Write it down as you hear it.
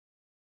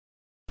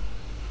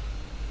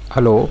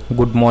Hello,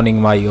 good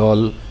morning my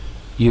all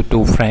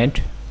YouTube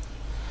friend.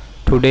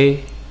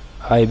 Today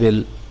I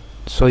will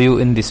show you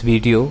in this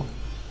video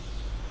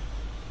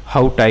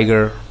how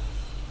tiger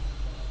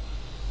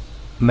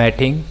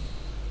mating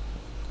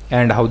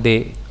and how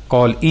they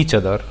call each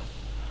other.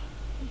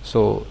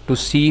 So to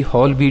see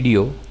whole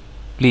video,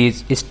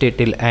 please stay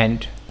till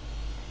end.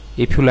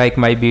 If you like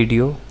my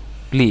video,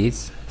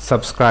 please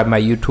subscribe my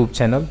YouTube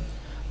channel.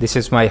 This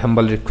is my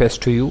humble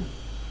request to you,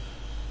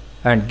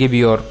 and give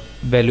your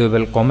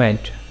valuable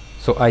comment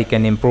so I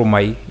can improve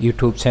my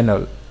YouTube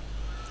channel.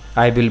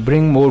 I will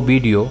bring more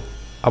video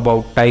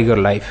about tiger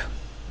life.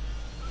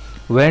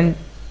 When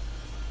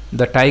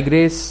the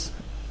tigress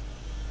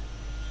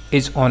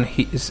is on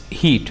his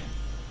heat,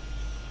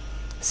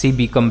 she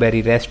become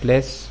very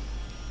restless.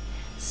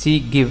 She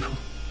give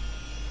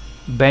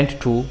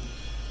bent to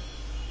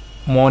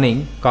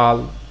morning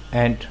call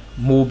and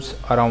moves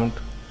around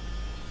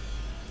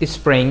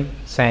spraying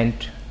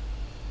scent.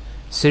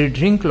 She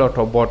drink lot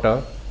of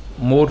water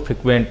more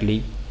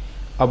frequently,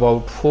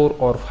 about 4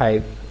 or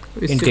 5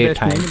 in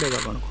daytime.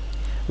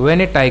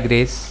 When a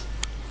tigress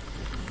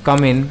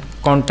come in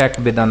contact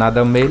with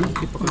another male,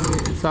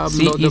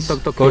 she is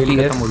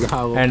courteous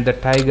and the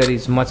tiger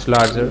is much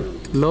larger.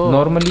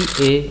 Normally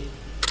a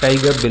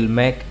tiger will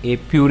make a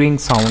purring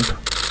sound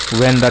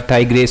when the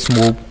tigress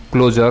move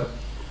closer,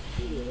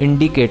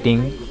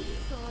 indicating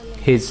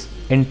his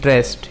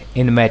interest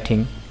in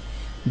mating.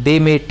 They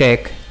may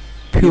take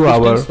few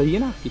hours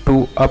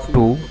to up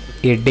to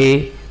a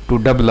day to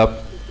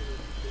develop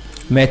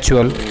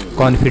mutual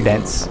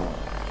confidence.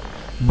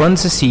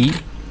 Once she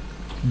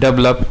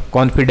develop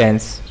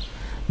confidence,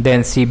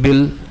 then she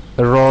will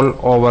roll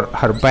over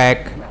her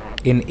back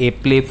in a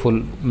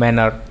playful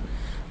manner.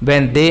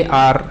 When they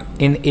are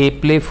in a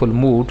playful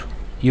mood,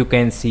 you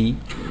can see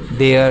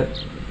their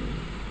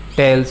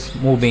tails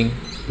moving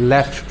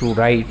left to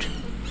right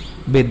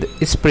with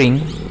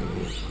spring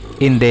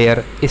in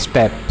their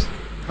steps.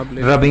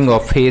 Rubbing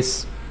of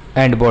face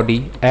and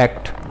body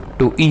act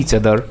to each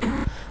other.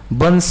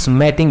 Once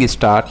mating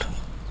start,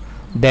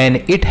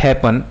 then it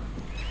happen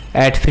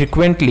at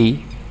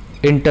frequently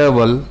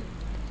interval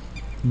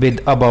with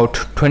about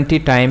 20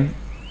 times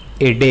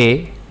a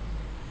day,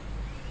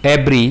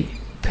 every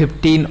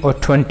 15 or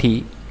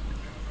 20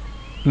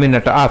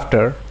 minutes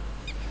after.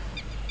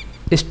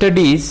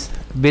 Studies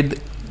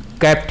with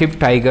captive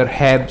tiger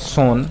have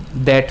shown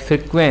that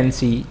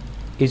frequency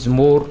is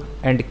more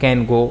and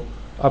can go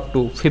up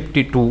to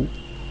 52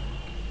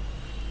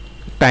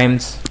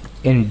 times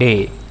in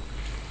day.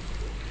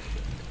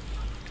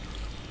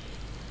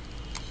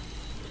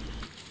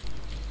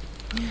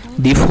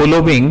 The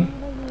following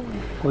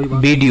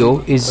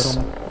video is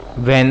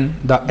when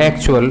the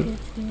actual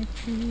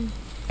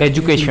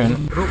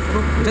education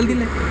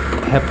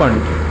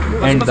happened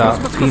and the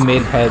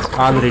female has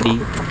already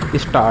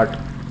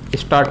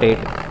started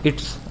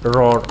its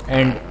roar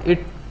and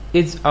it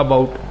is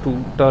about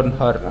to turn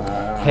her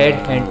head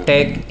and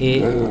take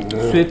a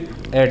sweep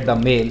at the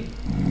male.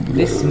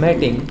 This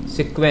mating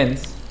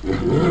sequence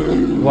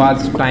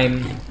was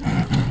timed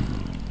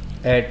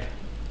at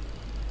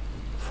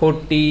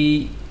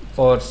 40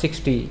 or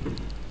 60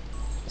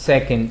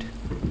 seconds,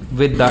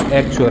 with the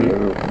actual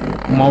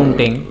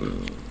mounting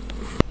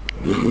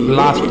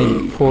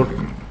lasting for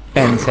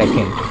 10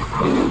 seconds.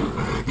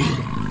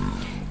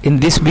 In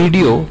this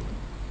video,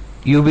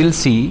 you will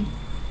see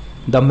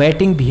the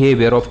mating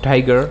behavior of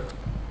tiger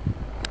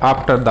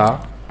after the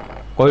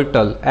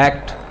coital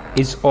act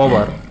is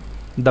over.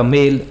 The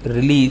male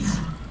release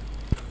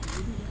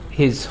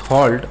his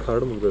hold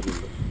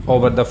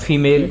over the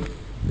female.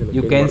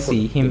 You can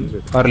see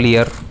him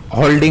earlier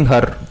holding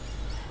her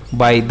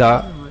by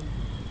the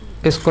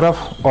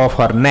scruff of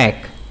her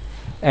neck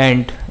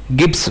and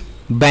gives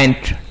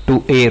vent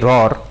to a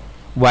roar,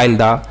 while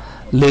the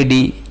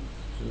lady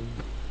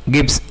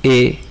gives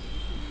a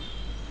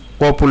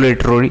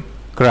copulatory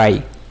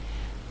cry.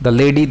 The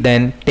lady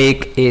then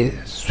take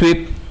a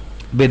sweep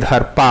with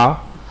her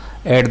paw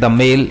at the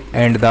male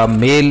and the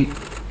male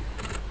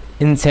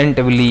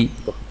instinctively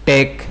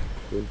take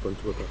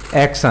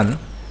action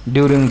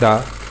during the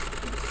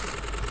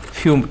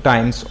few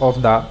times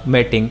of the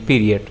mating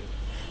period.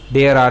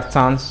 There are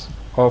chances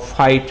of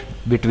fight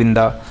between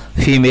the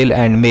female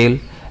and male,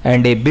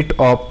 and a bit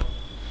of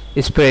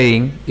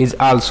spraying is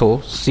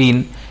also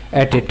seen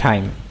at a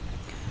time.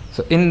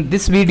 So in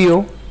this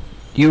video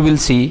you will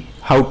see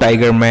how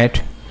tiger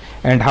mate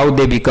and how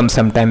they become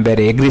sometimes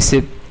very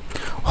aggressive.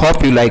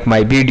 Hope you like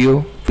my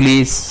video.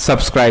 Please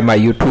subscribe my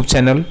YouTube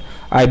channel.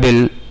 I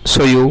will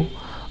show you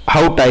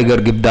how tiger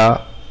give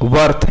the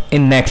birth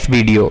in next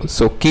video.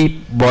 So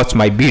keep watch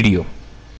my video.